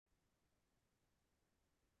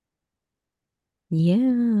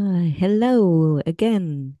Yeah, hello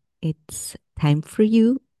again. It's time for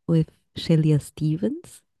you with Shelia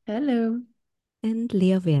Stevens Hello. and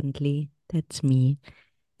Leah Wendley. That's me.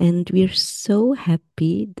 And we're so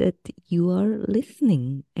happy that you are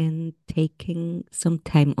listening and taking some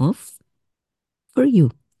time off for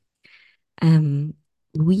you. Um,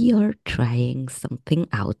 we are trying something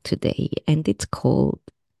out today, and it's called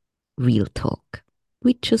Real Talk.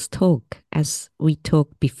 We just talk as we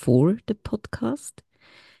talk before the podcast,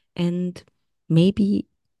 and maybe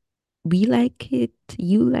we like it,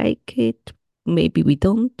 you like it, maybe we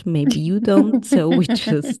don't, maybe you don't. So we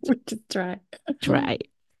just We just try. try.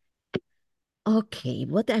 Okay,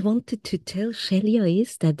 what I wanted to tell Shelia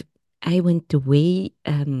is that I went away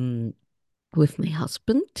with my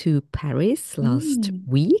husband to Paris last Mm,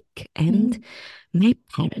 week, and mm. my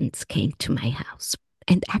parents came to my house.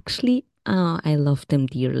 And actually, I love them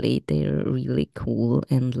dearly. They're really cool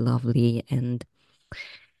and lovely, and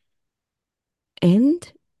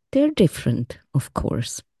they're different, of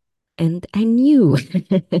course. And I knew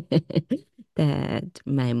that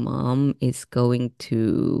my mom is going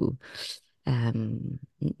to um,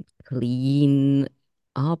 clean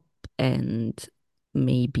up and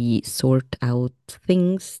maybe sort out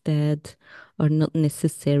things that are not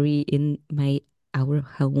necessary in my our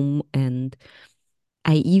home. And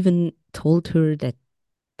I even told her that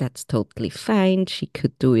that's totally fine. She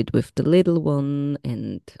could do it with the little one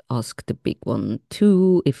and ask the big one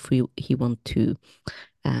too if he want to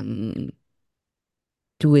um,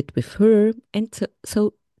 do it with her. And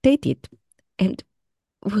so they did. And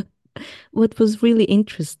what was really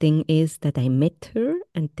interesting is that I met her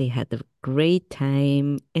and they had a great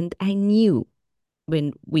time. And I knew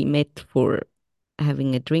when we met for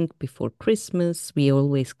having a drink before Christmas, we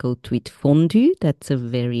always go to eat fondue. That's a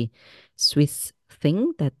very Swiss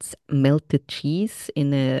thing. That's melted cheese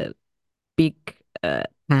in a big pan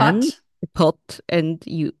Hot. pot, and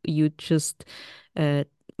you just uh,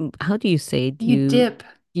 how do you say it? You dip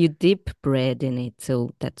You dip bread in it.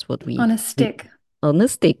 So that's what on a we stick. on a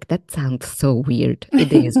stick. That sounds so weird.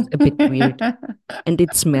 It is a bit weird. And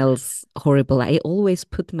it smells horrible. I always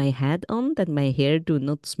put my hat on that my hair do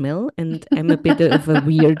not smell, and I'm a bit of a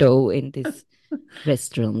weirdo in this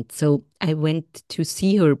restaurant. So I went to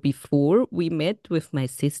see her before we met with my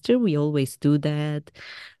sister. We always do that,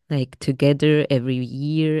 like together every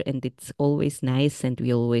year, and it's always nice, and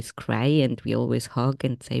we always cry and we always hug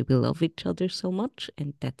and say we love each other so much,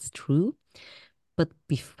 and that's true. But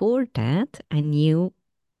before that, I knew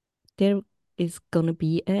there is gonna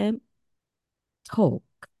be a talk.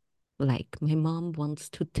 Like my mom wants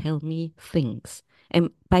to tell me things. And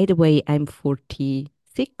by the way, I'm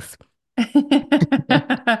 46 So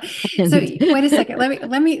and wait a second.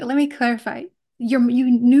 Let me clarify. You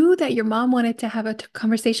knew that your mom wanted to have a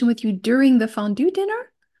conversation with you during the fondue dinner?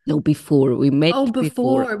 no, before we Oh, met before.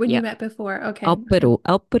 before, when you Yeah. met before. Okay. Okay.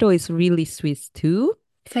 Apero is really Swiss too.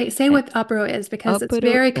 Say Uh, what apero is because it's Apero,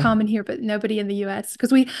 very common here, but nobody in the US.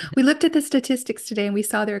 Because we looked at the statistics today and we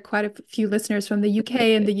saw there are quite a few listeners from the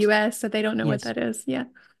UK and the US, so they don't know what yes. that is. Yeah.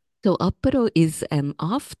 So apero is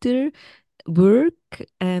after work,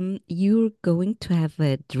 you're going to have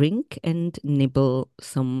a drink and nibble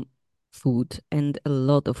some food. And a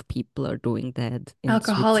lot of people are doing that in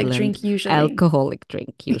Alcoholic Switzerland. drink usually. Alcoholic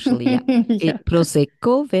drink, usually, yeah. Yeah.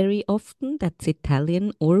 Prosecco, very often, that's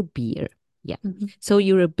Italian, or beer. Yeah. Mhm. So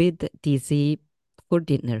you're a bit dizzy for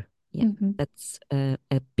dinner. Yeah. Mhm. That's a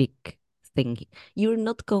big thing. You're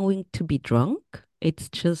not going to be drunk. It's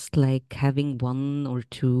just like having one or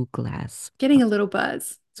two glass. Getting a little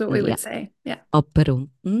buzz is what we Yeah, would say. Yeah. Apero.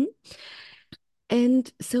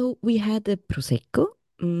 And so we had a prosecco.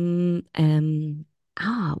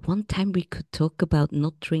 One time we could talk about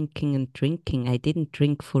not drinking and drinking. I didn't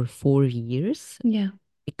drink for 4 years Yeah.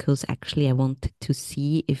 because actually I wanted to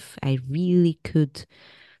see if I really could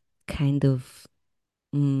kind of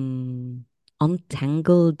mm,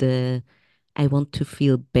 untangle the I want to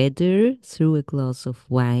feel better through a glass of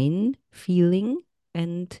wine feeling,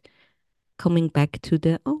 and coming back to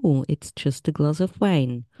the, oh, it's just a glass of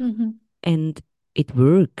wine. Hmm. And it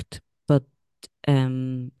worked, but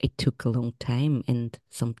it took a long time. And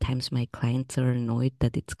sometimes my clients are annoyed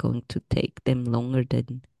that it's going to take them longer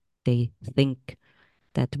than they think,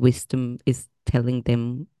 that wisdom is telling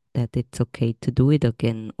them that it's okay to do it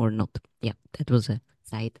again or not. Yeah, that was a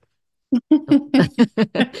side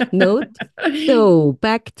note. So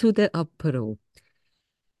back to the apero.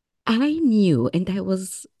 I knew, and I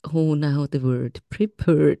was, oh, now the word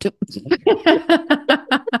prepared.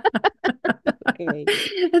 Okay.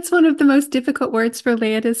 It's one of the most difficult words for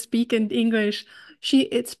Leah to speak in English.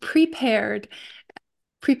 It's prepared.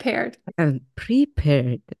 Prepared.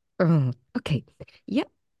 Prepared. Oh, okay. Yeah.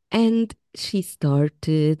 And she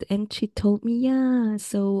started and she told me, yeah,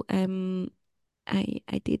 so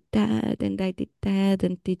I did that and I did that.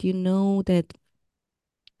 And did you know that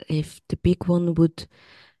if the big one would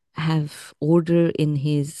have order in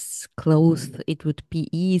his clothes, it would be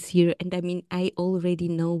easier. And I mean, I already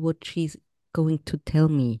know what she's going to tell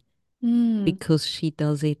me Mm, because she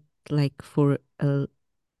does it like for a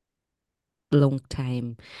long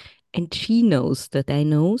time. And she knows that I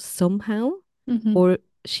know somehow, hmm. or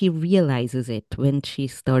she realizes it when she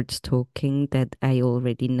starts talking that I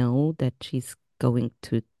already know that she's going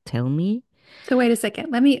to tell me. So wait a second.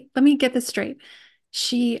 Let me get this straight.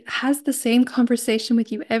 She has the same conversation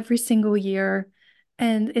with you every single year,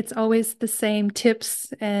 and it's always the same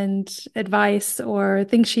tips and advice or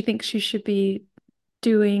things she thinks you should be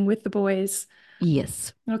doing with the boys.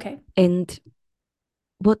 Yes. Okay. And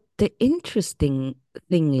what the interesting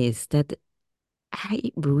thing is that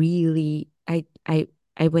I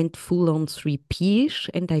went full on three-piece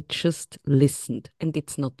and I just listened. And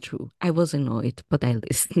it's not true. I was annoyed, but I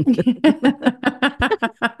listened.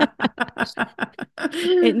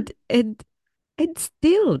 And and and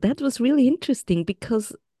still that was really interesting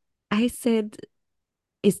because I said,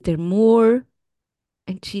 is there more?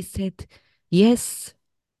 And she said, yes.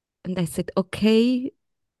 And I said, okay,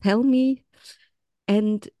 tell me.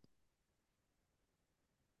 And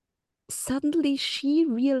suddenly she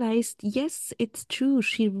realized, yes, it's true.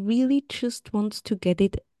 She really just wants to get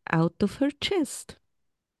it out of her chest.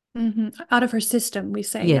 Out of her system, we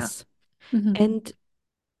say, yeah. Yes. Hmm. And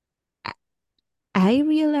I I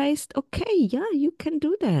realized, okay, yeah, you can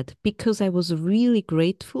do that because I was really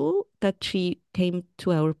grateful that she came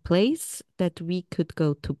to our place, that we could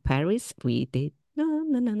go to Paris. We did. No,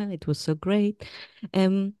 no, no, no. It was so great.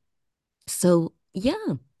 Um, so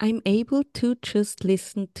yeah, I'm able to just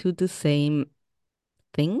listen to the same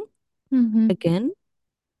thing Hmm. again,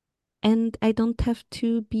 and I don't have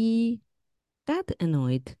to be that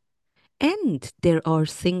annoyed. And there are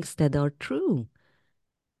things that are true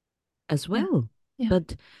as Yeah. well. Yeah.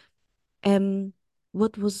 But um,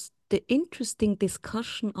 what was the interesting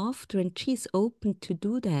discussion after, and she's open to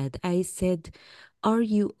do that. I said, are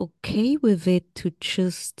you okay with it to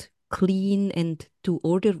just clean and to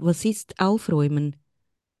order? Was ist aufräumen?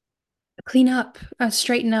 Clean up,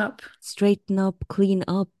 straighten up. Straighten up, clean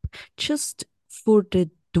up, just for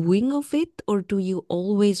the doing of it, or do you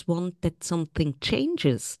always want that something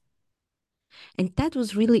changes? And that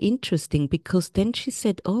was really interesting because then she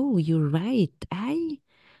said, "Oh, you're right. I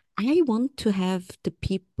want to have the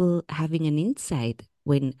people having an insight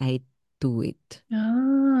when I do it."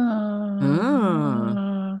 Ah,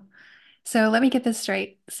 Oh. So let me get this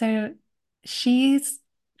straight. So she's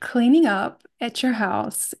cleaning up at your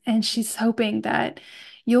house and she's hoping that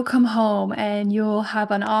you'll come home and you'll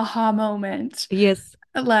have an aha moment, yes,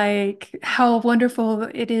 like how wonderful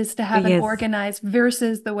it is to have an yes, organized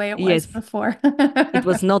versus the way it was yes. before. It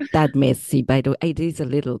was not that messy, by the way. It is a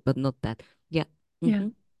little, but not that. Yeah. Yeah. Mm-hmm.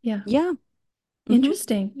 Yeah. Yeah. Mm-hmm.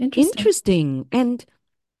 Interesting. Interesting. Interesting. And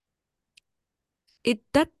it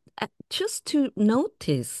that just to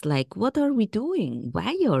notice, like, what are we doing?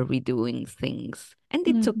 Why are we doing things? And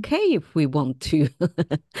it's Mhm. okay if we want to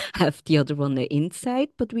have the other one inside,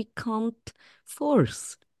 but we can't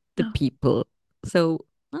force the Oh. people. So,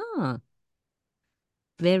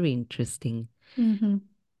 very interesting. Hmm.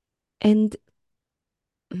 And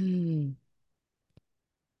mm,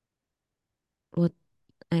 what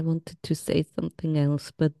I wanted to say something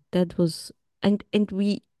else, but that was and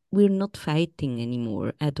we're not fighting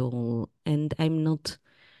anymore at all. And I'm not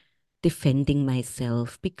defending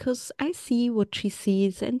myself because I see what she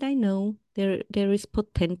sees and I know there is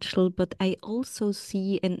potential, but I also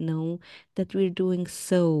see and know that we're doing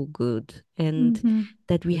so good and Hmm.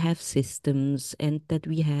 that we have systems and that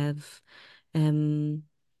we have um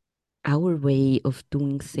our way of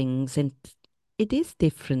doing things, and it is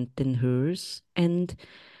different than hers. And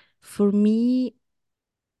for me,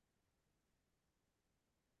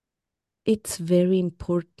 it's very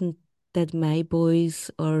important that my boys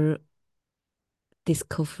are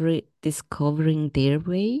discovering their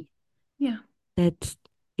way, Yeah. that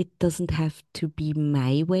it doesn't have to be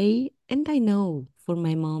my way. And I know for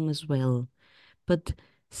my mom as well, but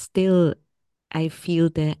still, I feel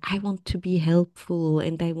that I want to be helpful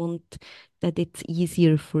and I want that it's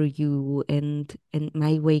easier for you, and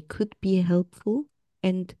my way could be helpful,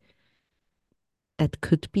 and that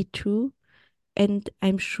could be true. And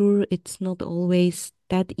I'm sure it's not always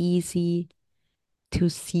that easy to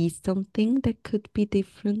see something that could be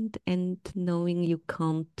different and knowing you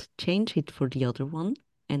can't change it for the other one.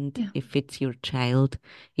 And Yeah. if it's your child,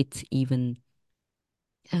 it's even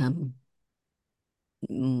um,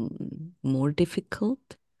 more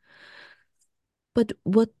difficult. But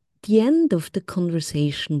what the end of the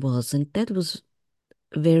conversation was, and that was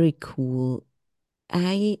very cool,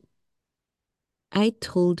 I I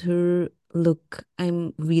told her, look,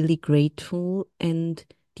 I'm really grateful, and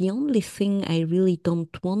the only thing I really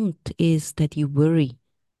don't want is that you worry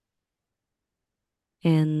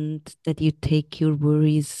and that you take your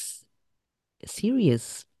worries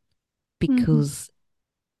serious. Hmm. Because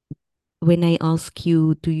when I ask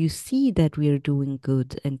you, do you see that we are doing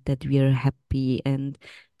good and that we are happy and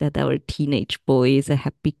that our teenage boy is a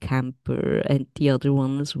happy camper and the other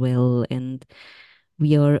one as well, and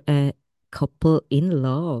we are a couple in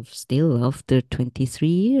love still after 23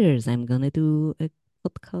 years. I'm gonna do a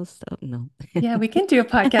podcast. Oh, no. Yeah, we can do a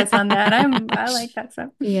podcast on that. I like that stuff.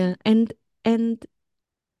 Yeah, and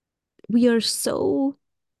we are so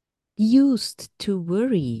used to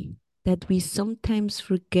worry that we sometimes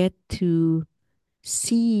forget to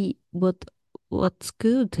see what's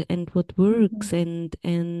good and what Hmm. works and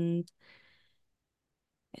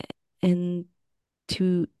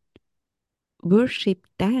to worship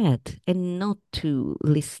that and not to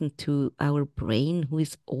listen to our brain who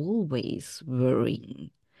is always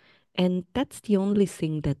worrying. And that's the only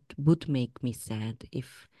thing that would make me sad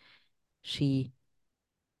if she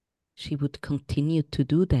she would continue to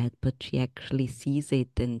do that, but she actually sees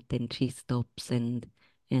it and then she stops and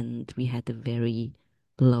we had a very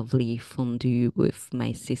lovely fondue with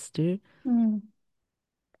my sister. Mm.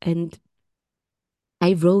 And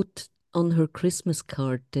I wrote on her Christmas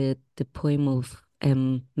card the poem of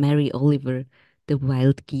Mary Oliver, The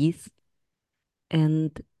Wild Geese.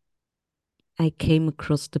 And I came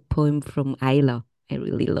across the poem from Isla. I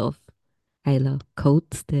really love Isla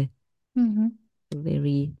Coates, the Hmm.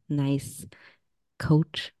 very nice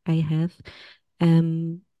coach I have.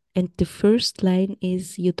 Um, and the first line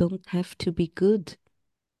is, you don't have to be good.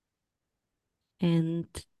 And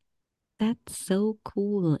that's so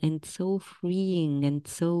cool and so freeing and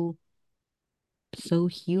so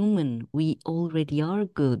human. We already are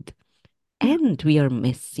good. Yeah. And we are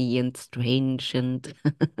messy and strange and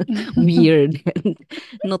weird and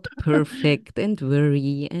not perfect and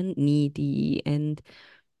worry and needy and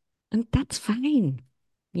that's fine.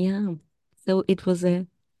 Yeah. So it was a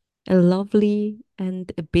lovely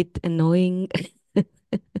and a bit annoying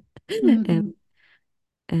Hmm.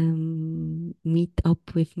 um, meet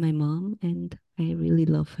up with my mom, and I really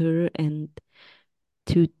love her, and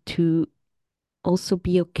to also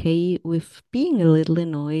be okay with being a little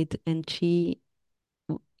annoyed, and she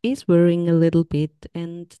is worrying a little bit,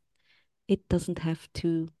 and it doesn't have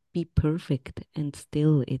to be perfect, and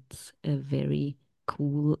still it's a very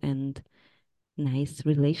cool and nice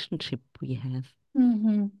relationship we have.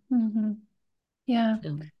 Hmm. Hmm. Yeah.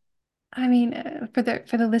 So, I mean, for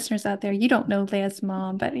the listeners out there, you don't know Leah's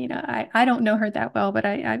mom, but I don't know her that well, but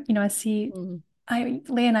I see mm, I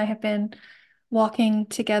Leah and I have been walking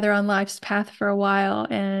together on life's path for a while,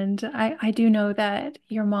 and I do know that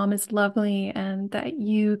your mom is lovely and that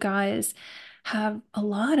you guys have a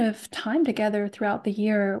lot of time together throughout the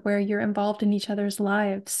year where you're involved in each other's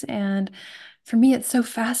lives. And for me, it's so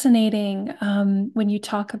fascinating when you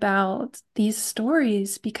talk about these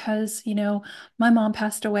stories because, my mom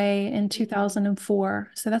passed away in mm,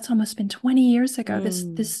 2004. So that's almost been 20 years ago. This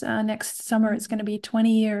mm, this next summer, it's going mm, to be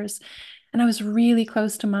 20 years. And I was really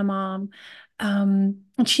close to my mom.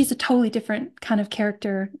 And she's a totally different kind of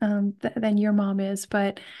character than your mom is,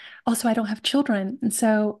 but also I don't have children, and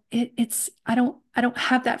so it's I don't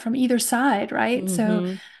have that from either side, right? So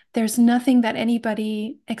mm-hmm, there's nothing that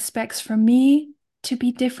anybody expects from me to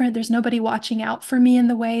be different. There's nobody watching out for me in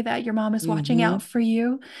the way that your mom is watching mm-hmm, out for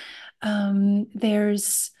you.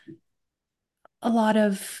 There's a lot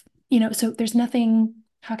of, so there's nothing,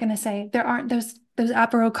 how can I say, there aren't those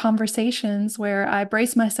apero conversations where I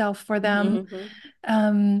brace myself for them. mm-hmm,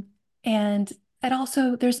 Um, and and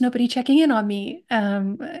also there's nobody checking in on me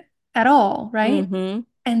at all, right? mm-hmm,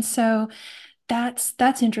 And so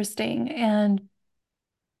that's interesting. And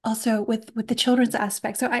also with the children's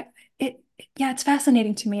aspect. So it yeah, it's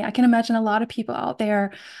fascinating to me. I can imagine a lot of people out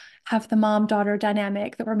there have the mom-daughter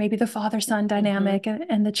dynamic or maybe the father-son mm-hmm, dynamic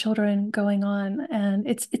and the children going on. And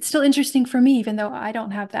it's still interesting for me, even though I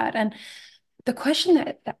don't have that. And the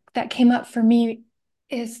question that came up for me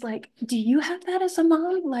is like, do you have that as a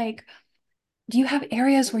mom? Like, do you have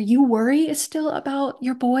areas where you worry still about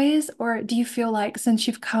your boys, or do you feel like since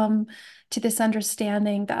you've come to this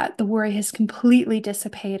understanding that the worry has completely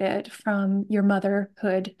dissipated from your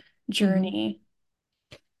motherhood mm-hmm. journey?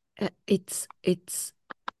 It's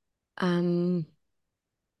um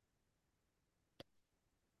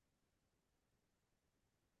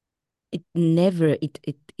it never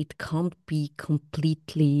it can't be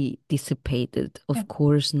completely dissipated, Yeah. of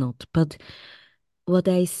course not. But what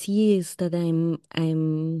I see is that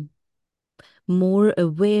I'm more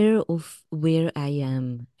aware of where I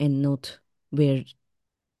am and not where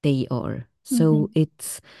they are. So Hmm.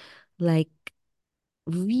 it's like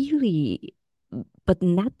really, but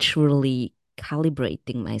naturally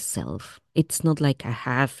calibrating myself. It's not like I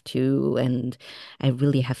have to, and I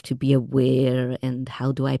really have to be aware, and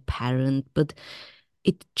how do I parent? But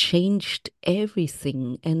it changed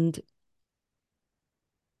everything. And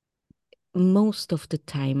most of the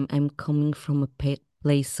time, I'm coming from a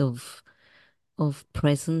place of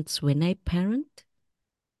presence when I parent.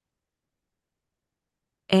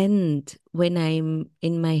 And when I'm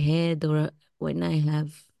in my head or when I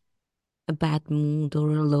have a bad mood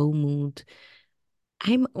or a low mood,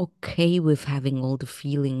 I'm okay with having all the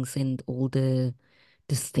feelings and all the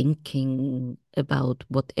thinking about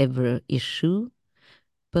whatever issue,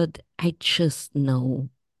 but I just know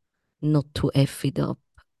not to F it up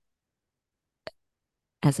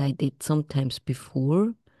as I did sometimes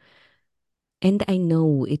before. And I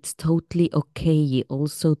know it's totally okay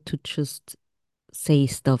also to just say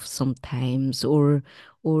stuff sometimes or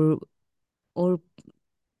or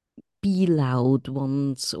be loud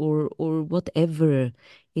once or whatever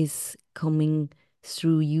is coming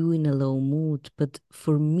through you in a low mood. But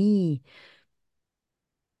for me,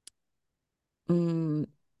 mm,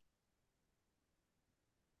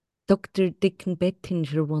 Dr. Dicken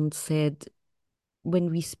Bettinger once said,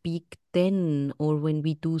 when we speak then, or when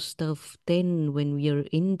we do stuff then, when we are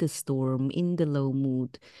in the storm, in the low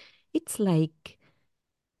mood, it's like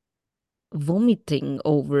vomiting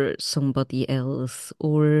over somebody else,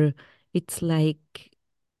 or it's like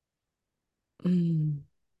mm,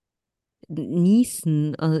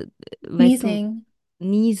 niesen, weißt du, Sneezing.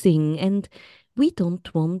 sneezing, and we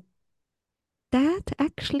don't want that.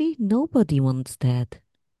 Actually, nobody wants that.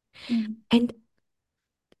 Mm. And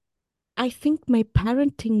I think my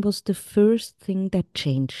parenting was the first thing that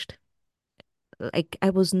changed. Like I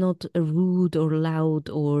was not a rude or loud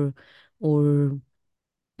or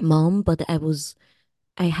mom, but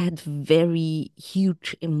I had very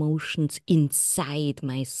huge emotions inside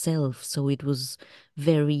myself. So it was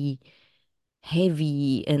very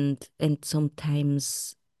heavy and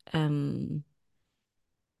sometimes um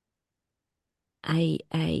I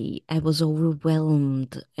was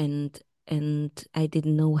overwhelmed and I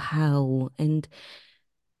didn't know how. And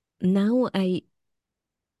now I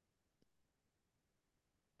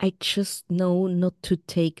just know not to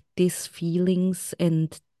take these feelings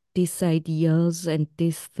and these ideas and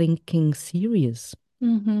this thinking serious.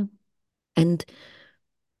 Hmm. And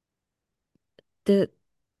the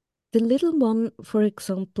the little one, for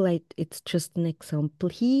example, it's just an example.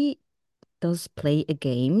 He does play a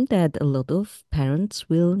game that a lot of parents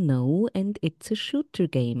will know, and it's a shooter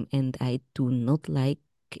game, and I do not like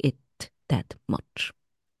it that much.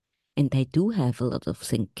 And I do have a lot of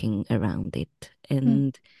thinking around it. Mm.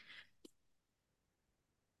 And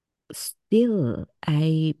still,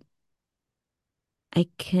 I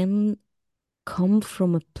can come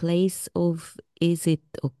from a place of, is it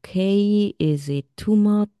okay? Is it too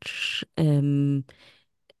much? Do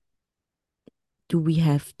we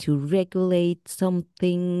have to regulate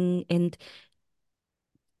something? And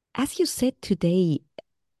as you said today,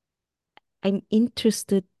 I'm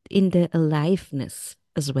interested in the aliveness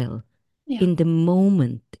as well, Yeah. in the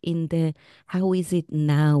moment, in the how is it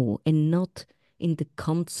now, and not in the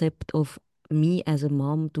concept of me as a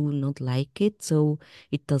mom do not like it, so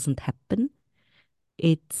it doesn't happen.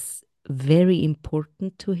 It's very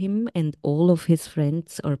important to him, and all of his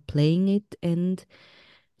friends are playing it, and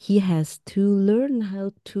he has to learn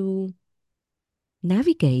how to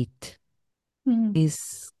navigate Mm.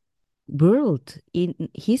 this world in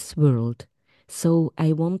his world. So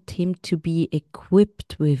I want him to be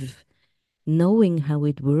equipped with knowing how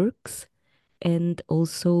it works and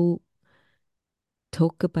also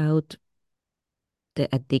talk about the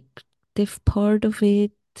addictive part of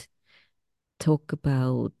it, talk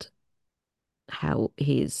about how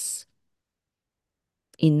his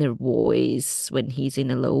inner voice, when he's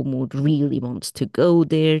in a low mood, really wants to go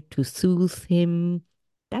there to soothe him.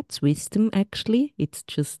 That's wisdom, actually. It's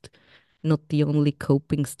just not the only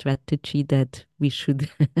coping strategy that we should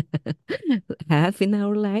have in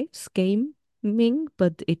our lives, gaming,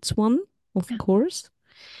 but it's one, of Yeah. course.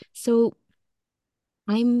 So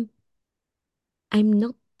I'm I'm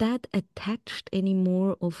not that attached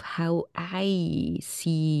anymore of how I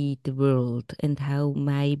see the world and how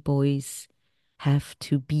my boys have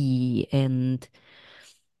to be and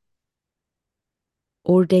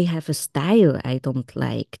or they have a style I don't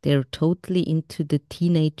like. They're totally into the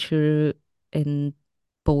teenager and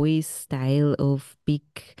boys style of big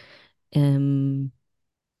um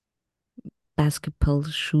basketball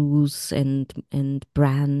shoes and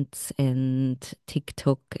brands and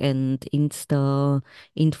TikTok and Insta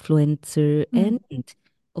influencer. Mm. And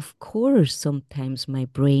of course, sometimes my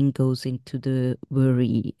brain goes into the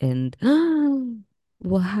worry and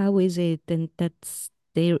well, how is it? And that's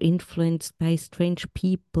they're influenced by strange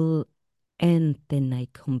people. And then I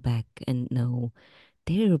come back and know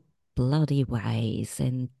they're bloody wise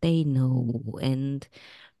and they know and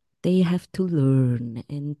they have to learn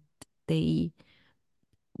and they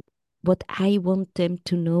what I want them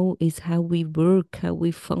to know is how we work, how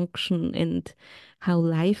we function, and how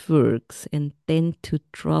life works, and then to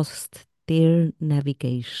trust their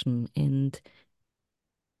navigation and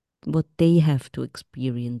what they have to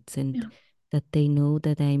experience, and Yeah. that they know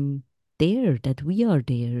that I'm there, that we are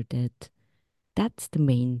there, that that's the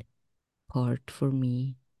main part for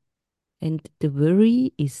me. And the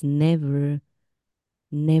worry is never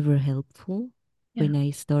helpful. Yeah. When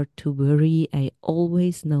I start to worry, I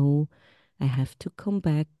always know I have to come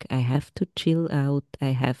back, I have to chill out, I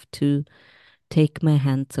have to take my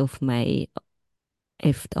hands off my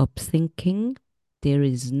effed up thinking. There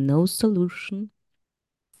is no solution.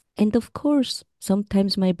 And of course,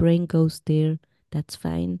 sometimes my brain goes there, that's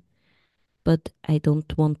fine. But I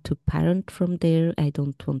don't want to parent from there, I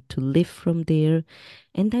don't want to live from there.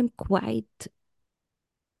 And I'm quite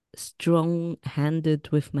strong handed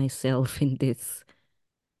with myself in this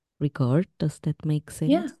regard. Does that make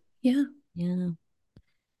Yeah. sense? Yeah. Yeah.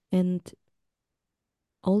 And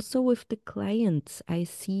also with the clients, I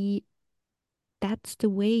see that's the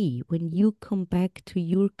way. When you come back to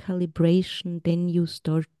your calibration, then you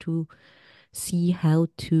start to see how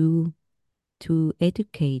to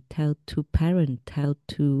educate, how to parent, how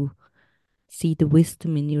to see the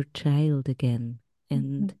wisdom in your child again.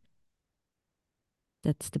 And Mhm.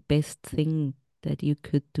 that's the best thing that you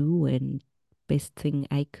could do and best thing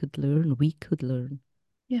I could learn, we could learn.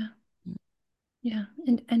 Yeah. Yeah.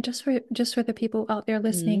 And just for the people out there Mm,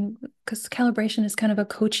 listening, because calibration is kind of a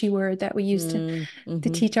coachy word that we use mm, to mm-hmm,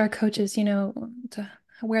 teach our coaches, to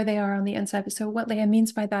where they are on the inside. So what Leah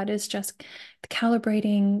means by that is just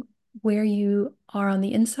calibrating where you are on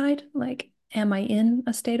the inside. Like, am I in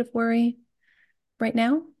a state of worry right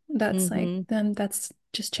now? That's like mm-hmm, then that's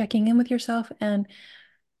just checking in with yourself. And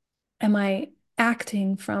am I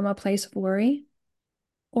acting from a place of worry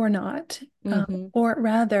or not? mm-hmm, Or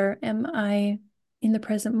rather, am I in the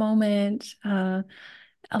present moment,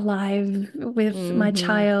 alive with my mm-hmm,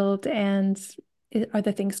 child, and are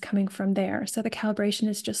the things coming from there? So the calibration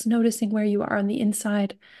is just noticing where you are on the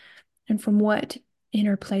inside and from what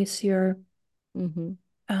inner place you're mm-hmm,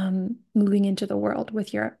 moving into the world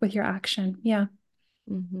with your action. Yeah,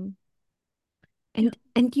 mm-hmm. yeah,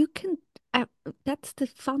 And you can that's the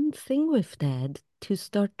fun thing with that, to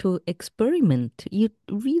start to experiment. You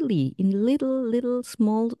really in little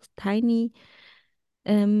small tiny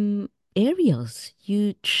um areas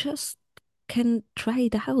you just can try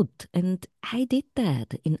it out. And I did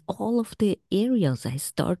that in all of the areas. I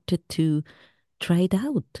started to try it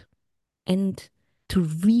out and to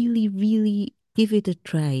really give it a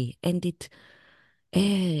try. And it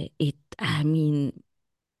I mean,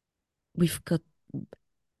 we've got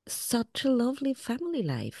such a lovely family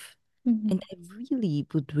life. mhm, And I really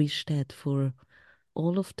would wish that for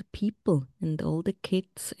all of the people and all the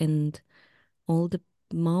kids and all the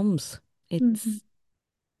moms. mhm. It's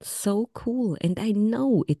so cool. And I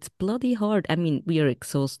know it's bloody hard. I mean, we are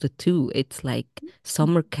exhausted too. It's like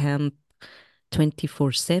summer camp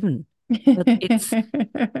 24/7. But it's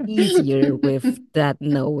easier with that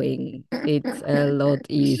knowing. It's a lot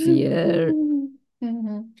easier.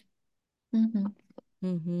 Mhm, mhm.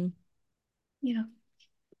 Hmm. Yeah.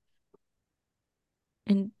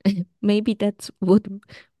 And maybe that's what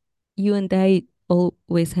you and I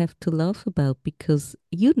always have to laugh about, because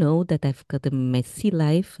you know that I've got a messy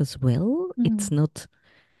life as well. It's Mhm. not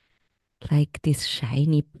like this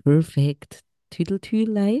shiny, perfect twiddle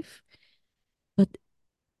life, but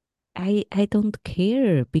I don't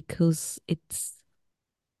care because it's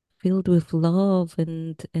filled with love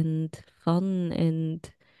and fun,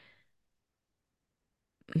 and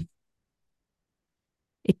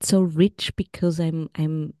it's so rich because I'm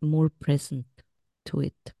more present to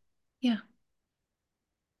it. Yeah.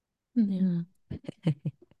 Mhm.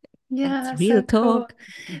 Yeah. That's Yeah, real so cool. talk.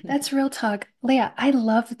 That's real talk. Leah, I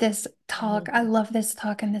love this talk. I Mhm. love this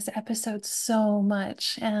talk and this episode so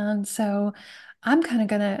much. And so I'm kind of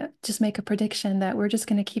gonna just make a prediction that we're just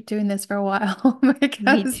gonna keep doing this for a while Me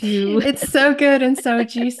because too. it's so good and so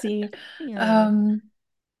juicy. Yeah. Um,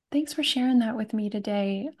 Thanks for sharing that with me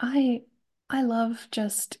today. I love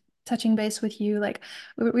just touching base with you. Like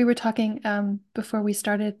we were talking before we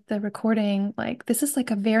started the recording, like this is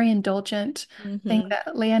like a very indulgent thing Hmm.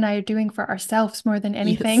 that Leah and I are doing for ourselves more than Yes.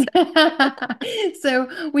 anything. So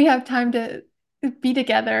we have time to be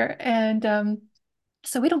together and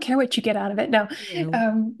so we don't care what you get out of it. No.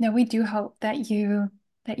 No. No, we do hope that you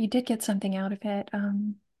did get something out of it.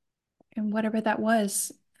 And whatever that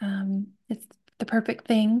was, it's the perfect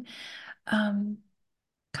thing. Um,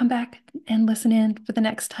 Come back and listen in for the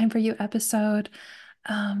next time for you episode.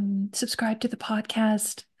 Subscribe to the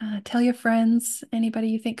podcast. Tell your friends, anybody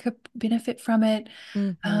you think could benefit from it.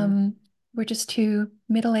 Hmm. Um, we're just two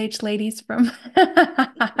middle-aged ladies from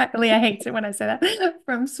Leah hates it when I say that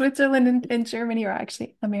from Switzerland and Germany, or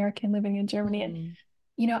actually American living in Germany. And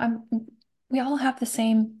Mm. I'm we all have the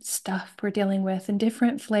same stuff we're dealing with in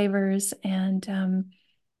different flavors, and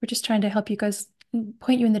we're just trying to help you guys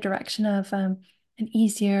point you in the direction of an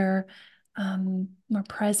easier, more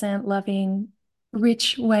present, loving,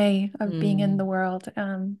 rich way of being in the Mm. world.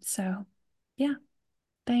 So yeah,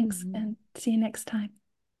 thanks Mm. and see you next time.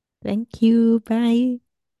 Thank you. Bye.